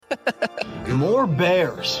More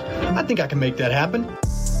bears. I think I can make that happen.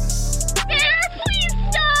 Please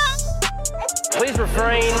stop! Please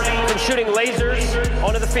refrain from shooting lasers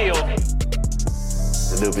onto the field.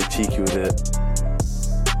 A little bit cheeky with it.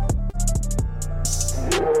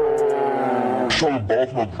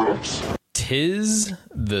 Tis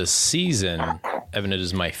the season. Evan, it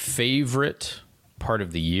is my favorite part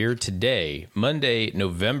of the year. Today, Monday,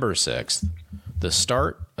 November 6th, the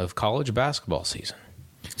start of college basketball season.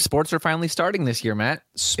 Sports are finally starting this year, Matt.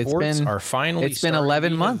 Sports are finally It's been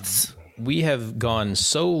 11 months. We have gone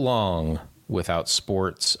so long without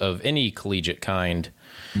sports of any collegiate kind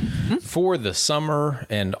for the summer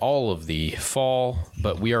and all of the fall,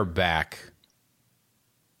 but we are back.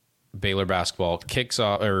 Baylor basketball kicks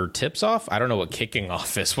off or tips off. I don't know what kicking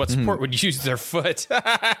off is. What sport would use their foot?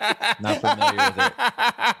 Not familiar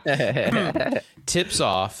with it. Tips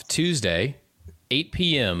off Tuesday, 8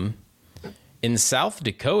 p.m. in South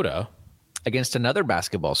Dakota. Against another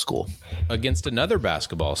basketball school.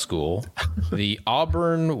 The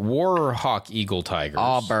Auburn Warhawk Eagle Tigers.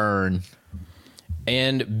 Auburn.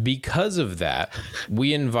 And because of that,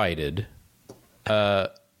 we invited a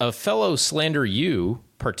fellow Slander U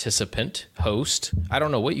participant, host. I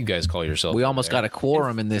don't know what you guys call yourself. We almost got a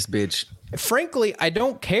quorum in this bitch. Frankly, I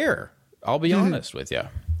don't care. I'll be honest with you.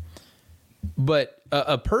 But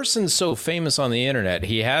a person so famous on the internet,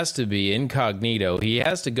 he has to be incognito. He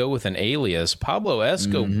has to go with an alias. Pablo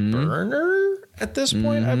Escobar at this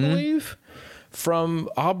point, I believe, from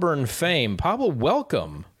Auburn fame. Pablo,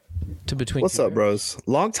 welcome to Between. What's up, bros?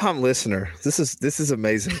 Long-time listener. This is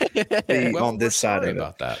amazing. On this side of it.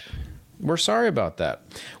 About that. We're sorry about that.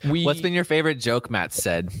 What's been your favorite joke Matt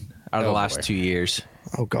said out of the last 2 years?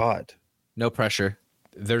 Oh God. No pressure.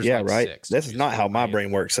 There's right. six. This is not how my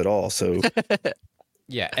brain works at all. So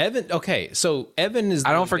yeah, Evan. Okay, so Evan is.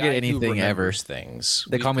 I don't forget anything ever. Things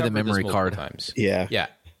they call me the memory card. Times. Yeah.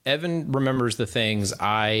 Evan remembers the things.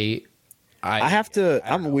 I have to.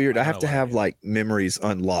 I'm weird. I have to have like memories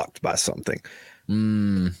unlocked by something.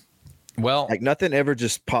 Well, like nothing ever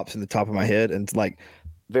just pops in the top of my head, and like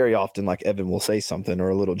very often, like Evan will say something or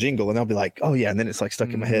a little jingle, and I'll be like, "Oh yeah," and then it's like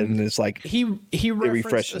stuck in my head, and it's like he referenced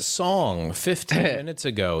refreshes. a song 15 minutes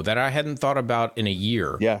ago that I hadn't thought about in a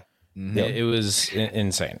year. Yeah, it was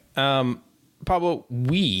insane. Pablo,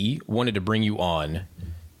 we wanted to bring you on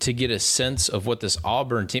to get a sense of what this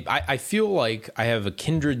Auburn team. I feel like I have a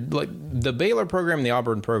kindred, like the Baylor program, the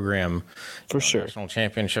Auburn program, for sure. National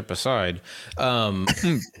championship aside,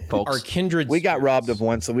 our kindred. We got robbed of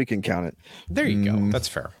one, so we can count it. There you go. That's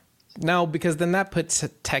fair. No, because then that puts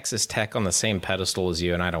Texas Tech on the same pedestal as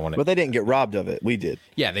you, and I don't want to. But they didn't get robbed of it. We did.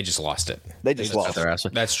 Yeah, they just lost it. They just lost their ass.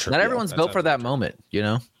 That's true. Not everyone's built for that moment, you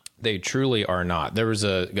know? They truly are not. There was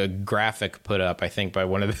a graphic put up, I think, by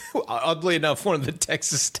one of the, oddly enough, one of the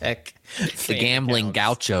Texas Tech the gambling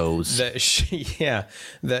gauchos. That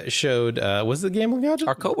showed, was the gambling gauchos?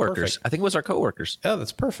 Our coworkers. Perfect. I think it was our coworkers. Oh,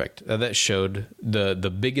 that's perfect. That showed the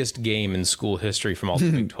biggest game in school history from all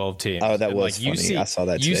the Big 12 teams. Oh, that and was funny. I saw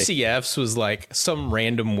that today. UCF's was like some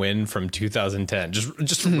random win from 2010,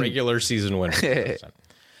 just a regular season win.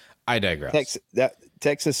 I digress.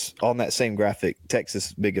 Texas on that same graphic,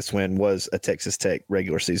 Texas' biggest win was a Texas Tech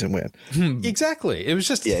regular season win. Exactly. It was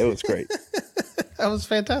just it was great. That was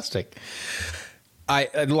fantastic.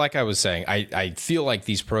 Like I was saying, I feel like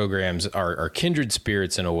these programs are kindred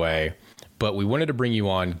spirits in a way, but we wanted to bring you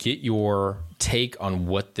on, get your take on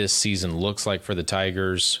what this season looks like for the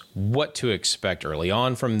Tigers, what to expect early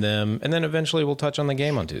on from them, and then eventually we'll touch on the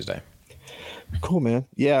game on Tuesday. Cool, man.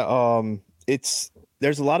 Yeah,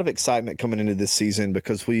 there's a lot of excitement coming into this season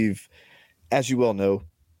because we've, as you well know,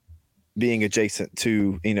 being adjacent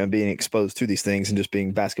to, being exposed to these things and just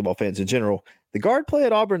being basketball fans in general, the guard play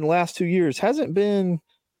at Auburn the last 2 years hasn't been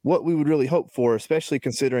what we would really hope for, especially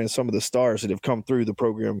considering some of the stars that have come through the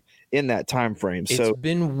program in that time frame. It's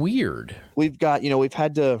been weird. We've got, we've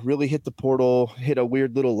had to really hit the portal, hit a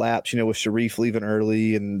weird little lapse, with Sharif leaving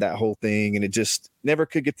early and that whole thing. And it just never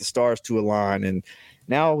could get the stars to align. And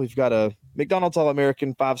now we've got a McDonald's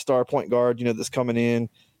All-American 5-star point guard, that's coming in.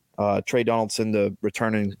 Trey Donaldson, the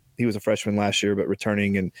returning, he was a freshman last year, but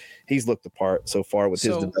returning, and he's looked the part so far with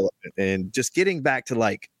his development and just getting back to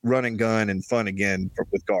like run and gun and fun again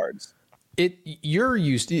with guards. You're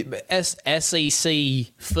used to SEC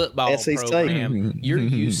football program. You're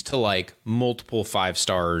used to like multiple 5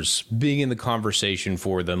 stars being in the conversation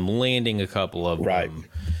for them, landing a couple of them.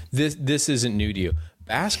 This isn't new to you.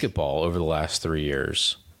 Basketball over the last 3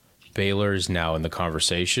 years, Baylor is now in the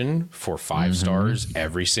conversation for 5 stars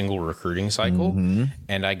every single recruiting cycle.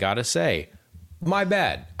 And I got to say, my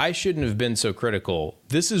bad. I shouldn't have been so critical.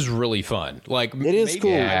 This is really fun. Like, it is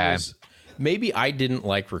cool. maybe I didn't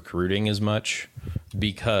like recruiting as much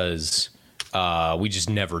because we just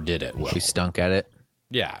never did it well. We stunk at it.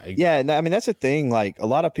 Yeah. Yeah. And I mean, that's the thing. Like a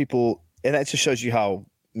lot of people, and that just shows you how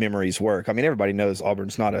memories work. I mean, everybody knows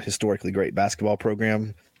Auburn's not a historically great basketball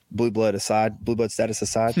program, blue blood status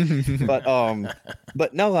aside.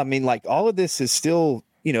 but no, I mean, like all of this is still,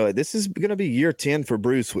 this is going to be year 10 for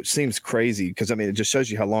Bruce, which seems crazy because I mean, it just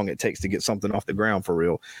shows you how long it takes to get something off the ground for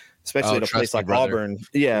real, especially at a place like Auburn.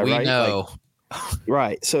 Yeah. We right. know.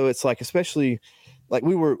 Right. So it's like, especially like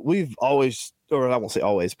we've always, or I won't say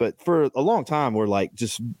always, but for a long time, we're like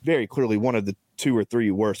just very clearly one of the 2 or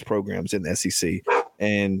 3 worst programs in the SEC.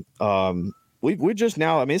 And we're just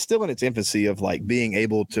now, I mean, it's still in its infancy of like being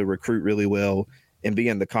able to recruit really well and be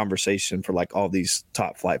in the conversation for like all these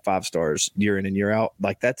top flight 5 stars year in and year out.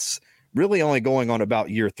 Like that's really only going on about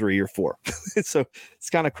year 3 or 4. So it's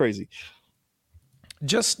kind of crazy.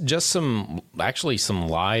 Just some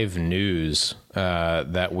live news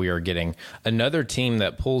that we are getting. Another team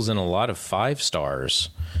that pulls in a lot of 5 stars.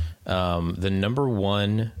 The number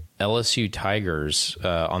 1 LSU Tigers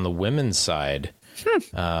on the women's side.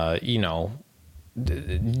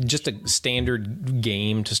 Just a standard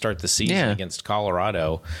game to start the season against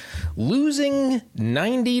Colorado, losing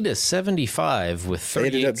 90-75 with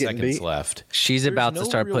 38 seconds left. She's about to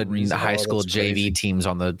start putting the high school JV teams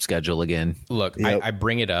on the schedule again. Look, I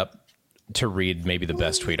bring it up to read maybe the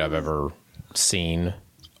best tweet I've ever seen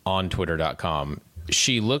on Twitter.com.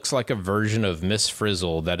 She looks like a version of Miss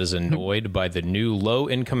Frizzle that is annoyed by the new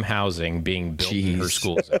low-income housing being built in her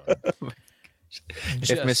school zone.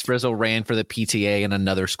 If Miss Frizzle ran for the PTA in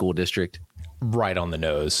another school district. Right on the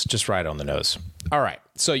nose. Just right on the nose. All right.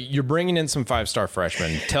 So you're bringing in some 5-star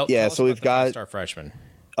freshmen. Tell us so we've got 5-star freshman.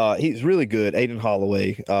 He's really good. Aiden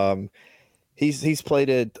Holloway. He's played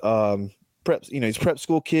at prep. He's a prep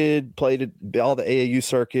school kid, played at all the AAU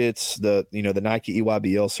circuits, the Nike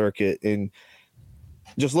EYBL circuit, and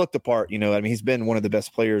just looked the part. I mean, he's been one of the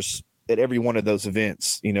best players at every one of those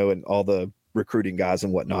events, and all the recruiting guys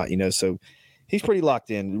and whatnot, so he's pretty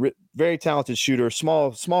locked in, very talented shooter,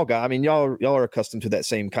 small guy. I mean, y'all are accustomed to that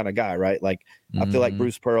same kind of guy, right? Like I feel like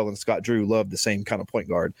Bruce Pearl and Scott Drew love the same kind of point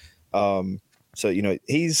guard. So,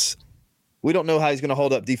 we don't know how he's going to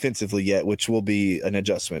hold up defensively yet, which will be an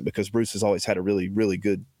adjustment because Bruce has always had a really, really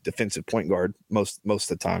good defensive point guard most of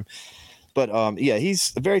the time. But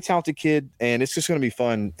he's a very talented kid, and it's just going to be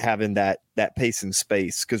fun having that pace and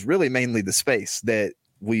space because really mainly the space that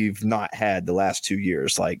we've not had the last 2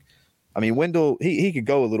 years. Like, I mean, Wendell, he could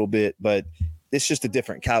go a little bit, but it's just a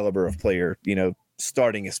different caliber of player,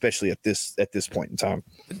 starting especially at this point in time.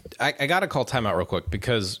 I got to call timeout real quick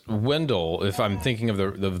because Wendell, if I'm thinking of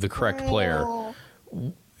the correct player,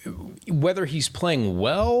 whether he's playing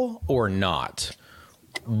well or not,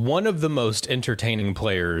 one of the most entertaining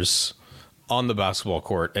players on the basketball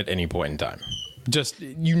court at any point in time. Just,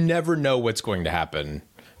 you never know what's going to happen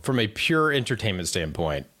from a pure entertainment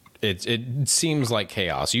standpoint. It seems like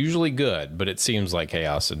chaos, usually good, but it seems like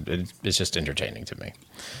chaos, and it's just entertaining to me.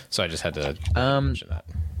 So I just had to mention that.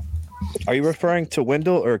 Are you referring to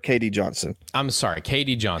Wendell or KD Johnson? I'm sorry,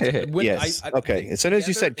 KD Johnson. Yes. Okay. As soon as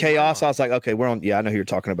you said chaos, I was like, okay, we're on. Yeah, I know who you're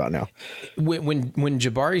talking about now. When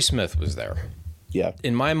Jabari Smith was there, yeah,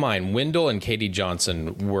 in my mind, Wendell and KD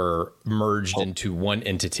Johnson were merged into one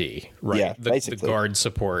entity, right? Yeah, the guard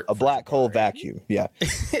support, a black hole vacuum. Yeah,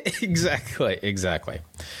 exactly.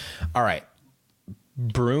 All right,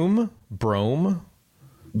 Brome,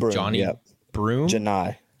 Johnny Broome,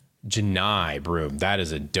 Janai Broome. That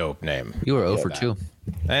is a dope name. You were 0 for 2.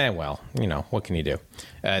 Well, what can you do?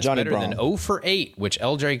 It's Johnny better Brown. than 0 for 8, which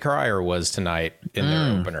LJ Cryer was tonight in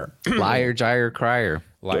their opener. Liar, Gyre, Cryer.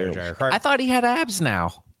 Liar, Gyre, Cryer. I thought he had abs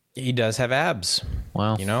now. He does have abs.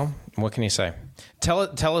 Well, what can you say?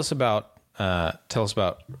 Tell us about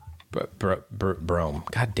Brome.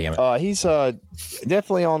 God damn it. He's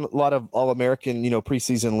definitely on a lot of All-American,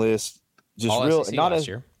 preseason lists. Just all real, SEC not last a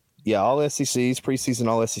year. Yeah, all SECs, preseason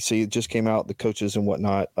all SEC. It just came out, the coaches and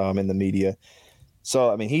whatnot, in the media.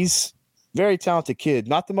 So, I mean, he's very talented kid.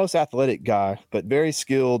 Not the most athletic guy, but very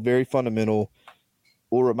skilled, very fundamental.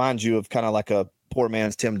 Will remind you of kind of like a poor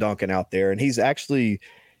man's Tim Duncan out there. And he's actually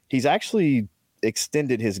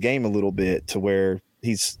extended his game a little bit to where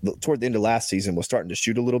he's toward the end of last season was starting to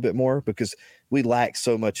shoot a little bit more because we lack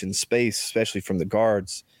so much in space, especially from the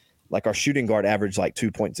guards. Like our shooting guard averaged like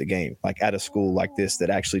 2 points a game, like at a school like this that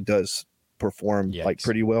actually does perform like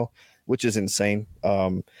pretty well, which is insane.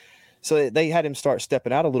 So they had him start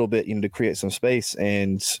stepping out a little bit, to create some space.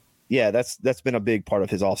 And yeah, that's been a big part of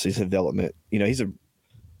his offseason development. He's a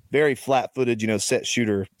very flat-footed, set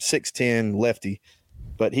shooter, 6'10", lefty,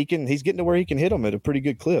 but he's getting to where he can hit them at a pretty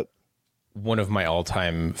good clip. one of my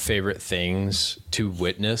all-time favorite things to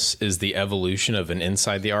witness is the evolution of an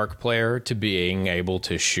inside the arc player to being able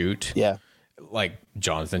to shoot. Yeah. Like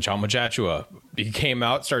Jonathan Chamachachua, he came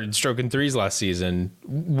out, started stroking threes last season,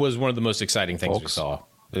 was one of the most exciting things we saw.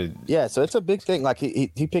 Yeah, so it's a big thing. Like he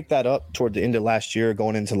picked that up toward the end of last year,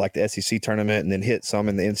 going into like the SEC tournament, and then hit some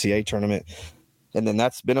in the NCAA tournament, and then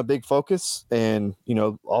that's been a big focus. And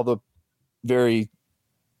all the very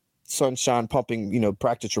sunshine pumping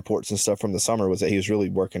practice reports and stuff from the summer was that he was really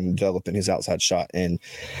working and developing his outside shot. And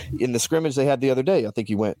in the scrimmage they had the other day, I think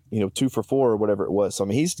he went 2 for 4 or whatever it was. So I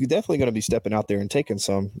mean, he's definitely going to be stepping out there and taking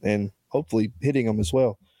some and hopefully hitting them as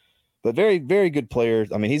well. But very, very good player.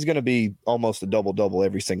 I mean, he's going to be almost a double-double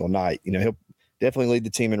every single night. He'll definitely lead the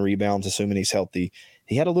team in rebounds, assuming he's healthy.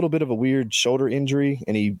 He had a little bit of a weird shoulder injury,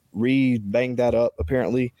 and he banged that up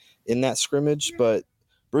apparently in that scrimmage. But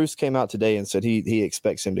Bruce came out today and said he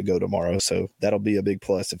expects him to go tomorrow. So that'll be a big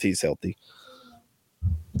plus if he's healthy.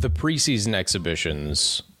 The preseason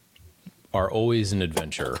exhibitions are always an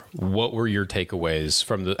adventure. What were your takeaways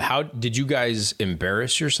from how did you guys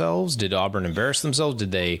embarrass yourselves? Did Auburn embarrass themselves?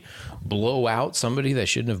 Did they blow out somebody that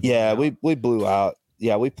shouldn't have? Yeah, we blew out.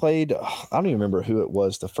 Yeah, we played, I don't even remember who it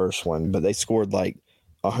was the first one, but they scored like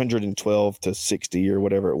 112-60 or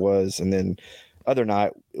whatever it was. And then other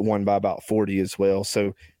night won by about 40 as well.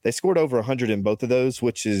 So they scored over 100 in both of those,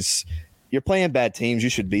 which is, you're playing bad teams. You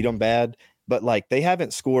should beat them bad. But like they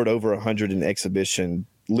haven't scored over 100 in exhibition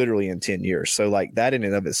literally in 10 years. So like that in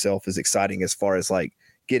and of itself is exciting as far as like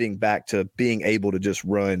getting back to being able to just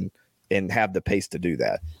run and have the pace to do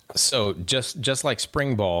that. So just like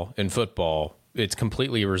spring ball in football, it's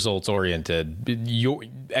completely results oriented. Your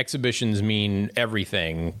exhibitions mean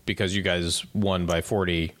everything because you guys won by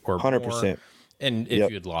 40 or 100%. More. And if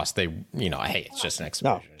you had lost, hey, it's just an exhibition.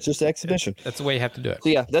 No, it's just an exhibition. That's the way you have to do it. So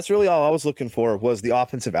yeah, that's really all I was looking for was the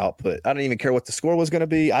offensive output. I don't even care what the score was going to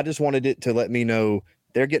be. I just wanted it to let me know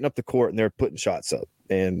they're getting up the court and they're putting shots up.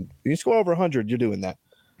 And you score over 100, you're doing that.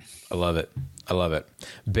 I love it.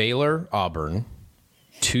 Baylor, Auburn,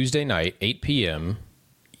 Tuesday night, 8 p.m.,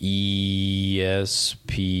 ESPN?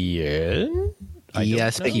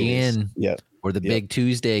 ESPN. Yeah. Or the big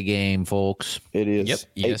Tuesday game, folks. It is. Yep.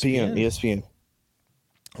 8 p.m. ESPN.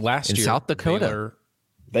 Last in year, South Dakota.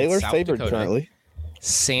 Baylor's favored currently.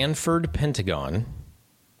 Sanford Pentagon,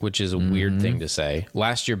 which is a weird thing to say.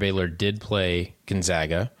 Last year, Baylor did play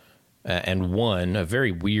Gonzaga and won a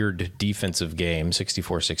very weird defensive game,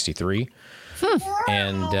 64-63.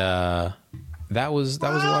 And that was a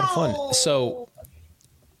lot of fun. So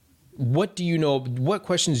what do you know? What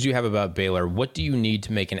questions do you have about Baylor? What do you need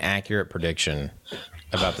to make an accurate prediction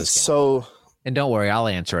about this game? So, and don't worry, I'll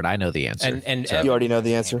answer it. I know the answer. And you already know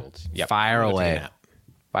the answer? Yep. Fire away.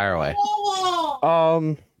 How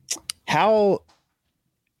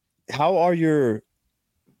are your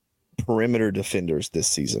perimeter defenders this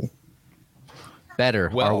season? Better.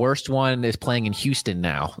 Well, our worst one is playing in Houston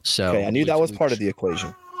now. So okay, I knew that was part of the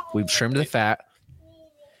equation. We've trimmed the fat.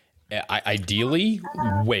 Ideally,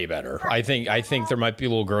 way better. I think there might be a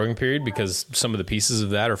little growing period because some of the pieces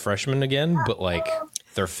of that are freshmen again, but like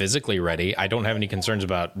they're physically ready. I don't have any concerns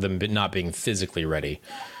about them not being physically ready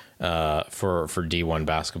for D1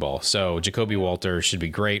 basketball. So Jacoby Walter should be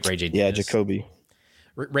great. Ray J. Dennis. Yeah, Jacoby.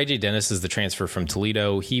 Ray J. Dennis is the transfer from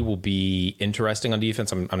Toledo. He will be interesting on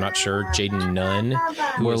defense. I'm not sure. Jaden Nunn.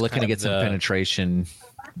 We're looking to get some penetration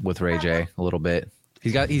with Ray J a little bit.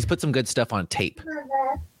 He's put some good stuff on tape.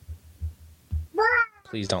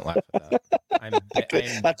 Please don't laugh at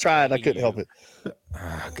that. I tried. I couldn't help it.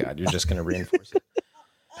 Oh, God, you're just going to reinforce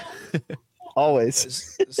it.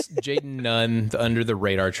 Always. Jaden Nunn, the under the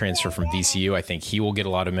radar transfer from VCU, I think he will get a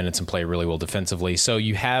lot of minutes and play really well defensively. So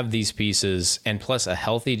you have these pieces, and plus a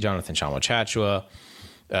healthy Jonathan Chamachachua,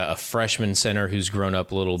 a freshman center who's grown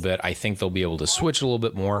up a little bit. I think they'll be able to switch a little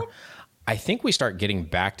bit more. I think we start getting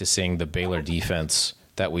back to seeing the Baylor defense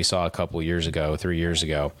that we saw a couple years ago, 3 years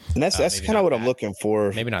ago. And that's kind of what I'm looking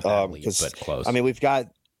for. Maybe not that lead, but close. I mean, we've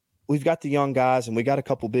got the young guys, and we got a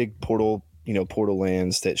couple big portal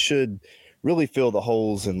lands that should really fill the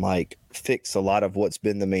holes and like fix a lot of what's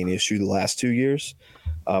been the main issue the last 2 years.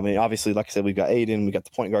 I mean, obviously, like I said, we've got Aiden, we got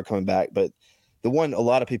the point guard coming back, but the one a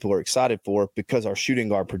lot of people are excited for because our shooting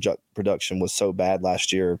guard production was so bad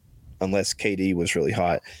last year, unless KD was really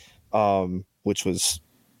hot, which was,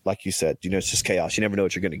 like you said, it's just chaos. You never know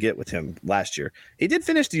what you're going to get with him last year. He did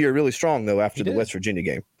finish the year really strong, though, after the West Virginia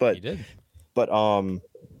game. But he did. But,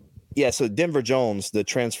 yeah, so Denver Jones, the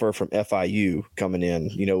transfer from FIU coming in,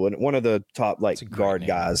 one of the top, guard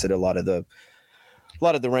guys at a lot of the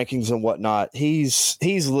lot of the rankings and whatnot, he's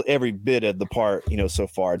every bit of the part, so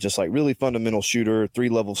far. Just like really fundamental shooter,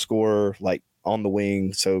 3-level scorer, like on the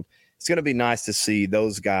wing. So it's going to be nice to see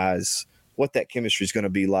those guys, what that chemistry is going to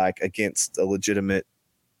be like against a legitimate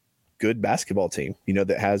good basketball team,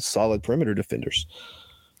 that has solid perimeter defenders.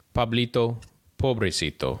 Pablito,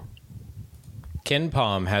 pobrecito. Ken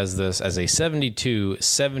Palm has this as a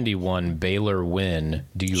 72-71 Baylor win.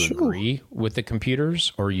 Do you agree with the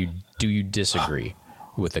computers, or do you disagree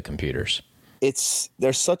with the computers? It's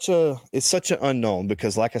such an unknown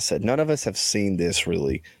because, like I said, none of us have seen this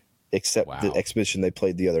really, except the exhibition they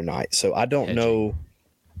played the other night. So I don't know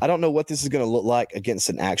what this is going to look like against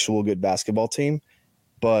an actual good basketball team.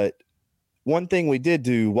 But one thing we did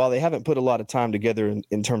do, while they haven't put a lot of time together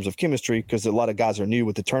in terms of chemistry, because a lot of guys are new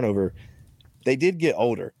with the turnover, they did get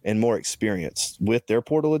older and more experienced with their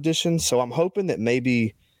portal additions. So I'm hoping that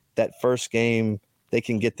maybe that first game they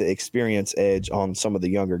can get the experience edge on some of the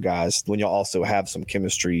younger guys when y'all also have some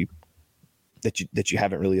chemistry that you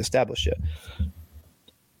haven't really established yet.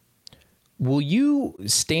 Will you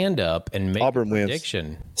stand up and make Auburn a prediction?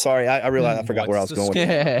 Wins. Sorry, I realized I forgot where I was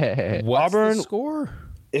going. What's Auburn the score?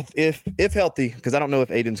 If healthy, because I don't know if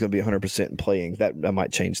Aiden's going to be 100% in playing. That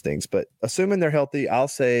might change things. But assuming they're healthy, I'll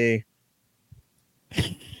say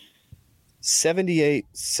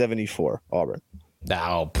 78-74 Auburn.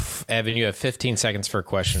 Oh, Evan, you have 15 seconds for a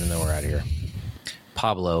question, and then we're out of here.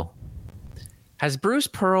 Pablo, has Bruce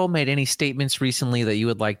Pearl made any statements recently that you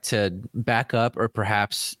would like to back up or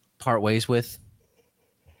perhaps part ways with?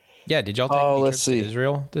 Yeah, did y'all take any trips to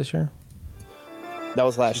Israel this year? That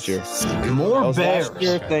was last year. More Bears.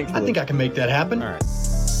 I think I can make that happen. All right.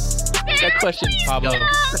 That question, Pablo,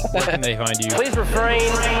 where can they find you? Please refrain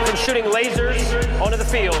from shooting lasers onto the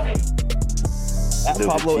field. At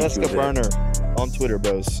Pablo Escobarner on Twitter,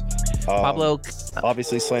 bros. Pablo,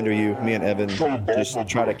 obviously slander you. Me and Evan just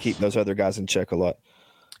try to keep those other guys in check a lot.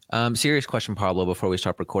 Serious question, Pablo, before we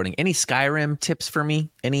stop recording. Any Skyrim tips for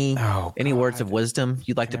me? Any words of wisdom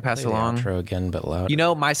you'd like to pass along? Intro again, but loud.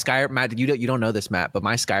 My Skyrim, Matt, you don't know this, Matt, but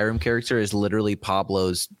my Skyrim character is literally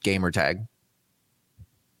Pablo's gamer tag.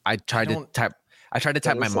 I tried to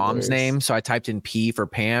type my mom's name, so I typed in P for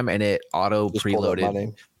Pam, and it auto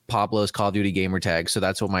preloaded Pablo's Call of Duty gamer tag. So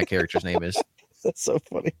that's what my character's name is. That's so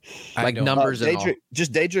funny. Like numbers and all.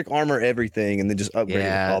 Just Daedric armor everything, and then just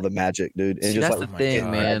upgrade all the magic, dude. And See, just that's the thing,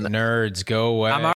 man. Nerds, go away.